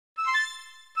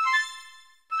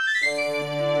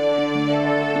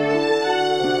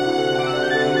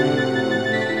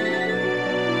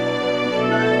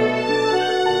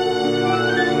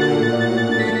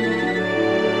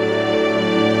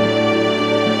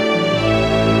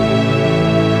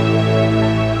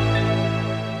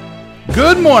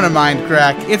Good morning,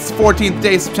 Mindcrack. It's the 14th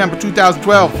day, September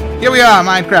 2012. Here we are,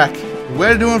 Mindcrack.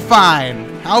 We're doing fine.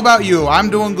 How about you? I'm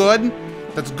doing good.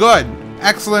 That's good.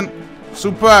 Excellent.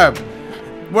 Superb.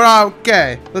 We're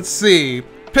okay. Let's see.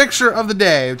 Picture of the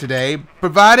day today,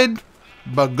 provided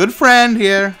by a good friend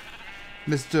here,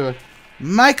 Mr.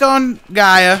 Micon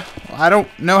Gaia. I don't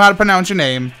know how to pronounce your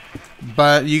name,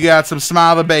 but you got some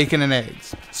smiley bacon and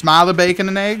eggs. Smiley bacon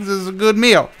and eggs is a good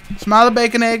meal. Smiley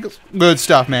bacon eggs, good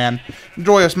stuff, man.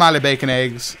 Enjoy your smiley bacon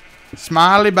eggs.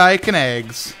 Smiley bacon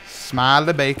eggs.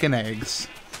 Smiley bacon eggs.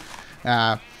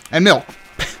 And milk.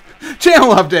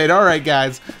 Channel update. Alright,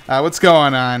 guys. What's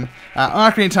going on?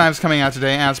 Ocarina of Time is coming out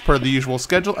today as per the usual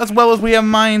schedule, as well as we have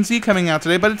Mindz coming out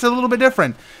today, but it's a little bit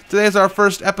different. Today is our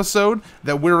first episode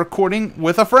that we're recording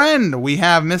with a friend. We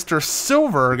have Mr.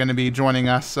 Silver going to be joining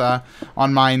us on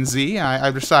Mindz.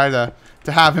 I've decided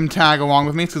to have him tag along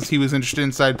with me because he was interested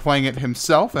inside playing it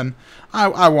himself, and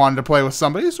I wanted to play with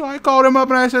somebody, so I called him up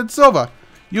and I said, Silver,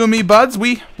 you and me, buds,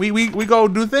 we go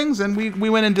do things, and we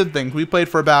went and did things. We played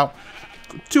for about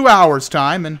 2 hours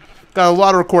time, and got a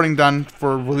lot of recording done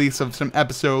for release of some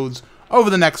episodes over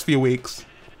the next few weeks.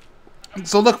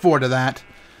 So look forward to that.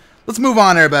 Let's move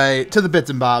on, everybody, to the bits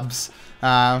and bobs.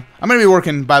 I'm going to be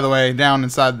working, by the way, down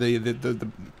inside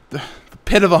the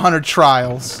pit of 100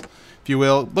 trials, if you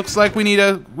will. Looks like we need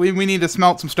to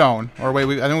smelt some stone. Or wait,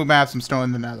 I think we might have some stone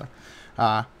in the nether.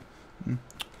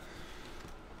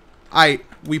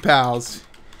 We pals.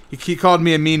 He called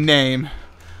me a mean name.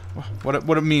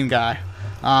 What a mean guy.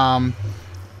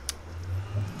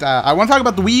 I want to talk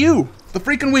about the Wii U. The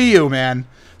freaking Wii U, man.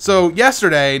 So,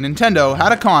 yesterday, Nintendo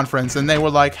had a conference, and they were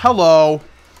like, hello,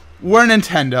 we're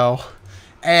Nintendo,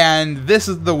 and this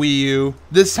is the Wii U.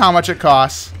 This is how much it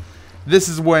costs. This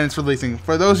is when it's releasing.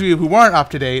 For those of you who weren't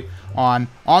up to date on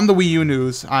the Wii U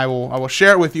news, I will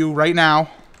share it with you right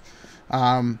now.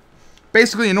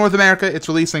 Basically, in North America, it's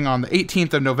releasing on the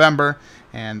 18th of November,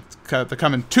 and they're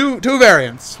coming two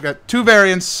variants. We got two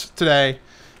variants today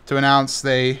to announce.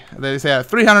 They say at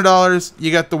 $300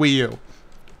 you get the Wii U,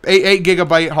 8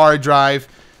 GB hard drive.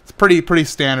 It's pretty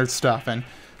standard stuff, and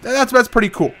that's pretty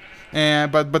cool.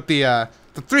 And but the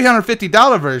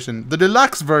 $350 version, the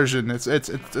deluxe version,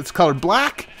 it's colored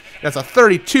black. That's a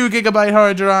 32 GB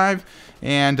hard drive,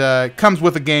 and comes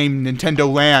with a game,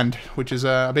 Nintendo Land, which is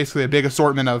basically a big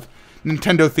assortment of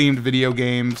Nintendo-themed video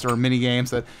games or mini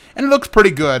games and it looks pretty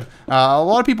good. A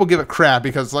lot of people give it crap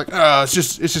because like, it's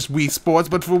just Wii Sports,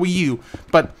 but for Wii U.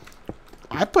 But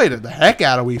I played it the heck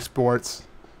out of Wii Sports.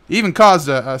 It even caused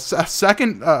a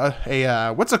second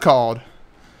what's it called?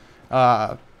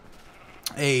 A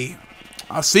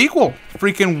sequel.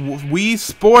 Freaking Wii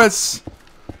Sports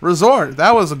Resort.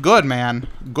 That was good, man.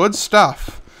 Good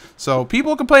stuff. So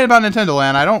people complain about Nintendo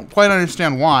Land. I don't quite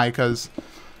understand why, because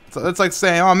it's like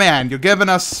saying, oh man, you're giving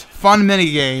us fun mini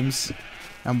games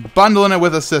and bundling it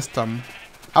with a system.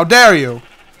 How dare you?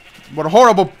 What a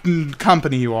horrible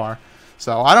company you are.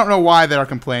 So I don't know why they're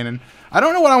complaining. I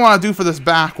don't know what I want to do for this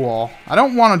back wall. I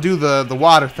don't want to do the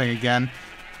water thing again.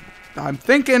 I'm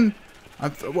thinking, I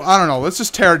don't know. Let's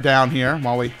just tear it down here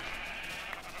while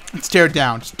let's tear it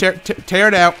down. Just tear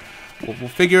it out. We'll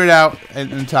figure it out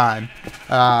in time.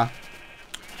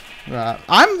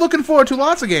 I'm looking forward to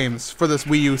lots of games for this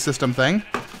Wii U system thing.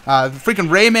 Freaking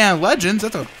Rayman Legends,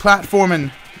 that's a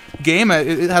platforming game.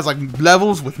 It has like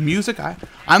levels with music.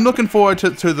 I'm looking forward to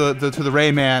the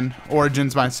Rayman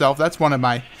Origins myself. That's one of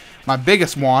my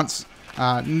biggest wants.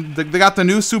 They got the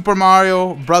new Super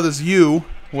Mario Brothers U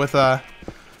with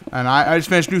and I just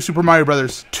finished New Super Mario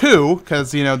Brothers 2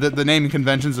 because you know the naming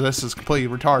conventions of this is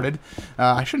completely retarded.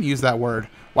 I shouldn't use that word.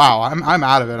 Wow, I'm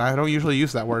out of it. I don't usually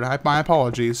use that word. My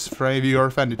apologies for any of you who are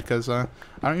offended because I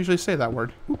don't usually say that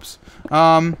word. Oops.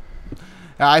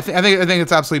 I think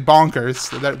it's absolutely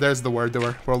bonkers. There's the word that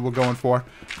we're going for.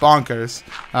 Bonkers.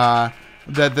 How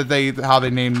they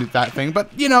named that thing.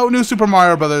 But you know, New Super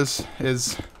Mario Brothers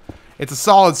it's a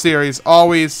solid series.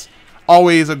 Always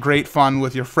a great fun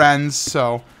with your friends.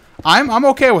 So I'm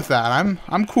okay with that.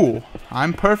 I'm cool.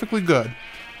 I'm perfectly good.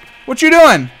 What you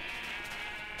doing?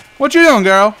 What you doing,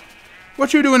 girl?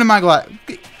 What you doing in my glass?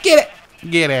 Get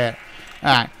it.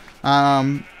 Alright.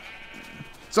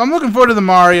 So I'm looking forward to the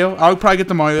Mario. I'll probably get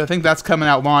the Mario. I think that's coming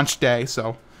out launch day,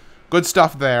 so good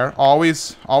stuff there.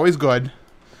 Always good.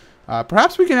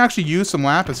 Perhaps we can actually use some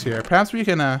lapis here. Perhaps we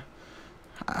can,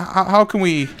 how can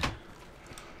we...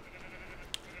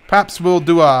 Perhaps we'll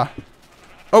do a...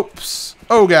 Oops.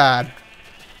 Oh, God.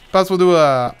 Perhaps we'll do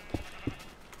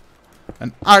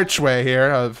an archway here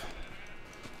of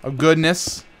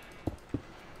goodness.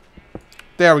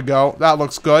 There we go. That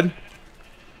looks good.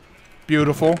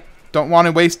 Beautiful. don't want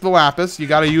to waste the lapis. You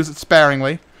got to use it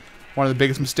sparingly. One of the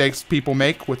biggest mistakes people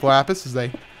make with lapis is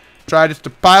they try just to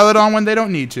pile it on when they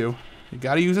don't need to. You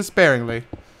got to use it sparingly.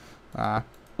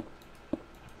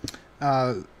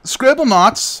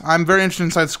 Scribblenauts. I'm very interested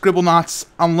inside Scribblenauts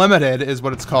Unlimited is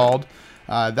what it's called.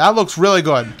 That looks really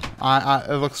good.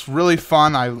 It looks really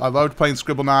fun. I loved playing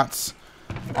Scribblenauts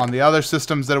on the other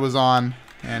systems that it was on,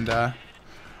 and I'm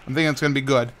thinking it's going to be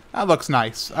good. That looks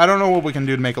nice. I don't know what we can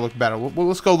do to make it look better.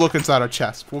 Let's go look inside our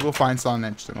chest. We'll go find something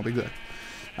interesting. It'll be good.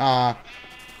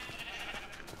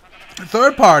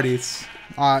 Third parties.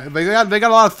 They got a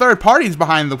lot of third parties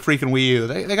behind the freaking Wii U.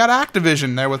 They got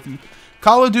Activision there with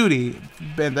Call of Duty.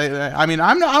 I mean,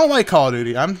 I don't like Call of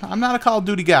Duty. I'm not a Call of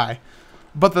Duty guy.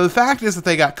 But the fact is that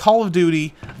they got Call of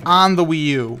Duty on the Wii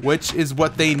U, which is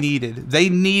what they needed. They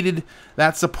needed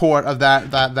that support of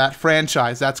that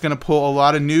franchise. That's going to pull a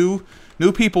lot of new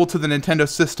people to the Nintendo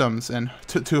systems and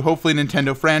to hopefully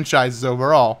Nintendo franchises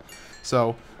overall.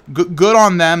 So good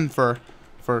on them for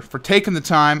taking the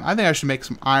time. I think I should make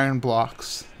some iron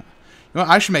blocks. You know what?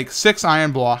 I should make 6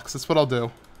 iron blocks. That's what I'll do.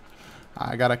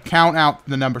 I gotta count out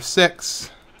the number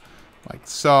 6, like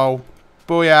so.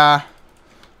 Booyah!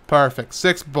 Perfect.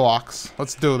 6 blocks.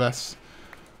 Let's do this.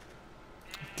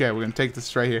 Okay, we're gonna take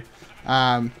this right here.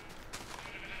 And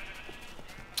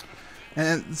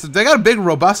so they got a big,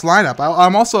 robust lineup.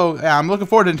 I'm looking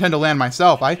forward to Nintendo Land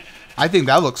myself. I think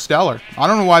that looks stellar. I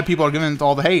don't know why people are giving it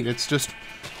all the hate. It's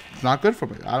not good for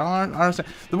me. I don't understand.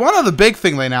 The one other big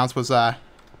thing they announced was oh,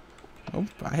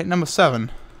 I hit number 7.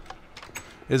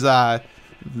 Is what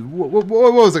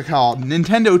was it called?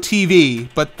 Nintendo TV,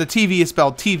 but the TV is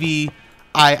spelled TVII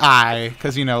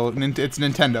because you know it's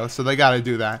Nintendo, so they got to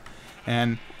do that.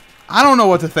 And I don't know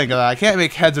what to think of that. I can't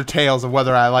make heads or tails of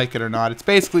whether I like it or not. It's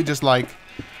basically just like,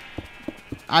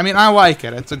 I mean, I like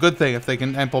it. It's a good thing if they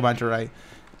can implement it right.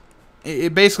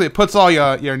 It basically puts all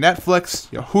your Netflix,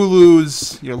 your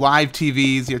Hulus, your live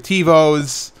TVs, your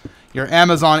TiVos, your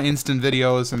Amazon Instant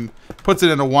Videos, and puts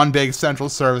it into one big central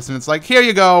service. And it's like, here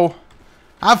you go,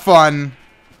 have fun,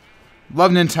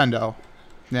 love Nintendo,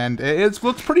 and it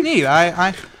looks pretty neat.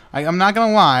 I'm not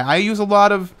gonna lie. I use a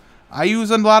lot of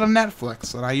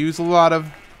Netflix, and I use a lot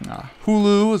of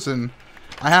Hulus, and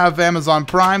I have Amazon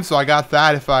Prime, so I got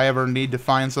that if I ever need to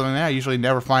find something there. I usually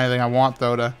never find anything I want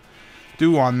though to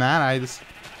do on that. You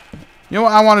know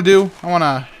what I want to do? I want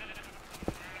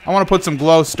to put some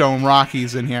glowstone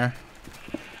Rockies in here.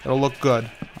 It'll look good.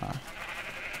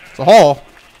 It's a hole.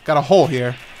 Got a hole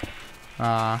here.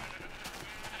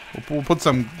 We'll put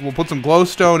some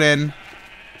glowstone in.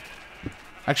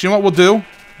 Actually, you know what we'll do?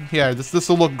 Here, this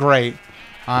will look great.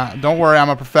 Don't worry, I'm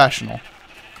a professional.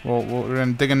 We're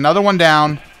gonna dig another one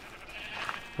down.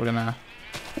 We're gonna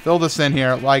fill this in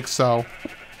here like so.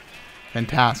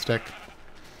 Fantastic.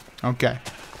 Okay,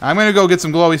 I'm gonna go get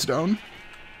some glowy stone.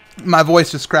 My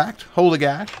voice just cracked. Holy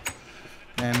gag.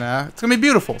 And it's gonna be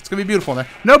beautiful. It's gonna be beautiful in there.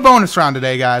 No bonus round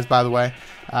today, guys. By the way,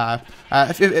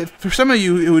 if for some of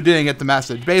you who didn't get the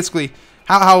message, basically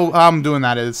how I'm doing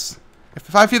that is,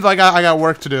 if I feel like I got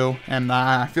work to do and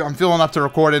I'm feeling up to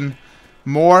recording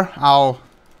more, I'll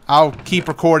keep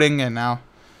recording and I'll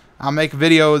make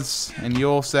videos and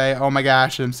you'll say, oh my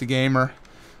gosh, MC Gamer,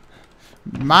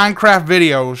 Minecraft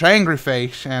videos, angry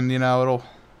face, and you know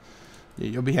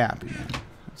you'll be happy, man.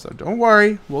 So don't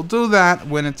worry, we'll do that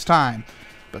when it's time.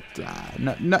 But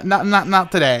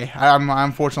not today. I'm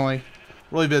unfortunately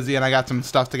really busy and I got some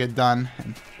stuff to get done.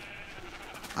 And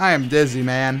I am dizzy,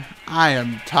 man. I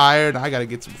am tired. I gotta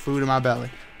get some food in my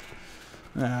belly.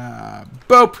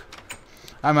 Boop.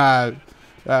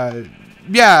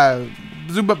 Yeah.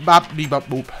 Zoop bop beep bop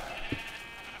boop.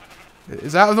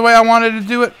 Is that the way I wanted to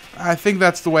do it? I think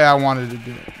that's the way I wanted to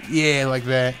do it. Yeah, like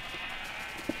that.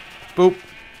 Boop.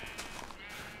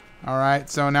 Alright,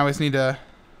 so now we just need to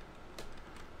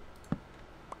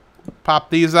pop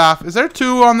these off. Is there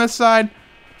 2 on this side?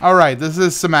 Alright, this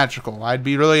is symmetrical. I'd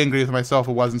be really angry with myself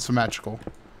if it wasn't symmetrical.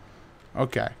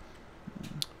 Okay.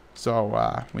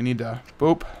 So, we need to...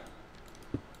 Boop.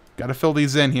 Gotta fill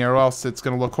these in here or else it's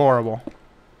gonna look horrible.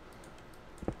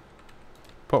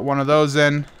 Put one of those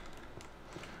in.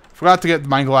 Forgot to get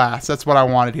my glass. That's what I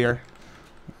wanted here.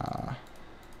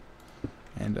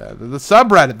 And the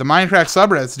subreddit, the Mindcrack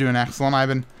subreddit, is doing excellent.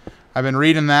 I've been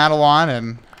reading that a lot,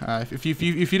 and if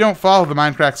you don't follow the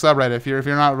Mindcrack subreddit, if you're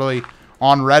not really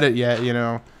on Reddit yet, you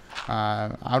know,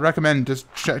 I recommend just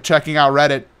checking out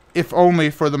Reddit, if only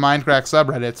for the Mindcrack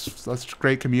subreddit. It's a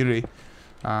great community.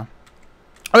 Oh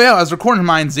yeah, I was recording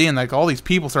Mind Z, and like all these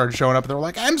people started showing up. And they were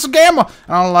like, "I'm so gamma,"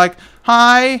 and I'm like,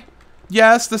 "Hi,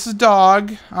 yes, this is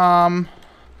Dog. Hello,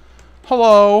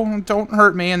 don't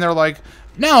hurt me." And they're like,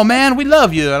 no, man, we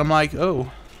love you. And I'm like,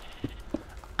 oh,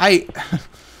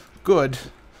 good.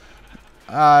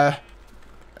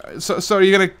 So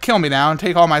you're gonna kill me now and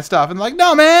take all my stuff? And like,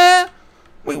 no, man,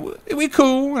 we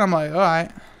cool. And I'm like, all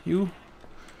right, you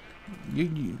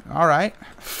all right.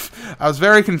 I was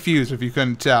very confused, if you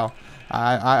couldn't tell.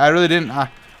 I really didn't.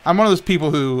 I'm one of those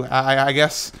people who I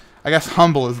guess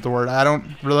humble is the word. I don't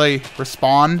really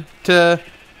respond to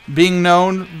being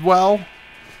known well.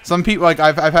 Some people, like,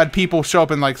 I've had people show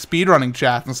up in like speedrunning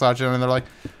chats and such, and they're like,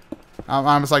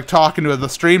 I was like talking to the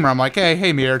streamer. I'm like,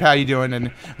 hey Mirrored, how you doing?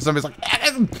 And somebody's like,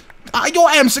 yo,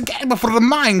 I'm so game for the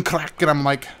Mindcrack, and I'm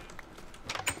like,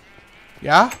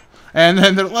 yeah. And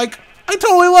then they're like, I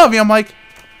totally love you. I'm like,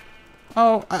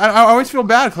 oh, I always feel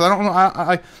bad because I don't know.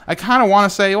 I kind of want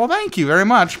to say, well, thank you very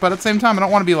much, but at the same time, I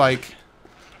don't want to be like.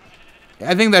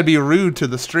 I think that'd be rude to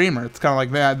the streamer. It's kind of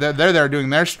like they're there doing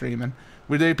their streaming.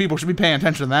 People should be paying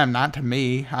attention to them, not to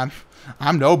me. I'm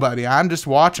nobody. I'm just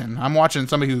watching. I'm watching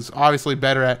somebody who's obviously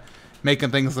better at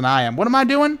making things than I am. What am I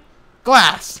doing?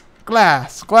 Glass.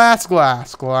 Glass. Glass.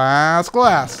 Glass. Glass.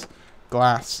 Glass.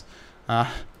 Glass.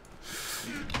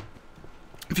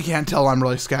 If you can't tell, I'm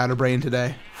really scatterbrained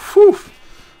today. Whew.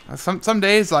 Some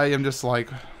days I am just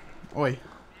like, oi.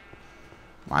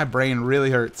 My brain really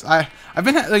hurts. I've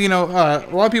been, you know, a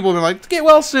lot of people have been like, get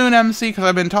well soon, MC, because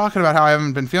I've been talking about how I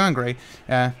haven't been feeling great.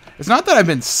 It's not that I've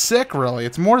been sick, really.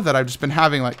 It's more that I've just been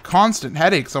having, like, constant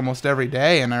headaches almost every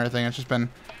day and everything.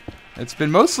 It's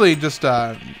been mostly just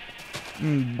hard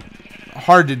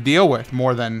to deal with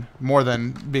more than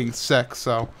being sick.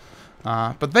 So,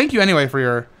 but thank you anyway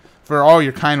for all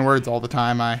your kind words all the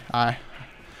time. I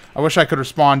wish I could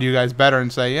respond to you guys better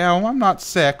and say, yeah, well, I'm not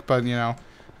sick, but you know,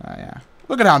 yeah.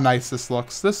 Look at how nice this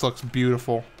looks. This looks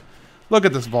beautiful. Look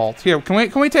at this vault. Here, can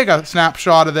we take a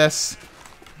snapshot of this?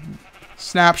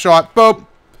 Snapshot. Boop.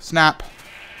 Snap.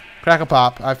 Crack a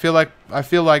pop. I feel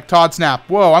like Todd Snap.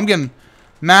 Whoa, I'm getting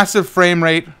massive frame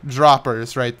rate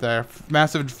droppers right there.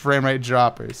 Massive frame rate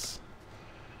droppers.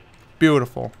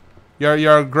 Beautiful.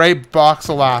 You're a great box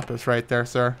of lapis right there,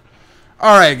 sir.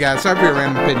 All right, guys. Sorry for your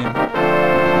random opinion.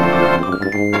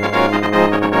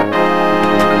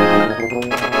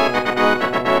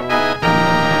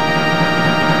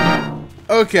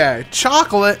 Okay,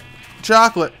 chocolate. It's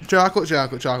got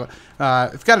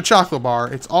a chocolate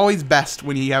bar. It's always best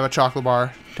when you have a chocolate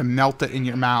bar to melt it in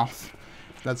your mouth.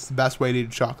 That's the best way to eat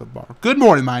a chocolate bar. Good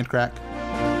morning, Mindcrack.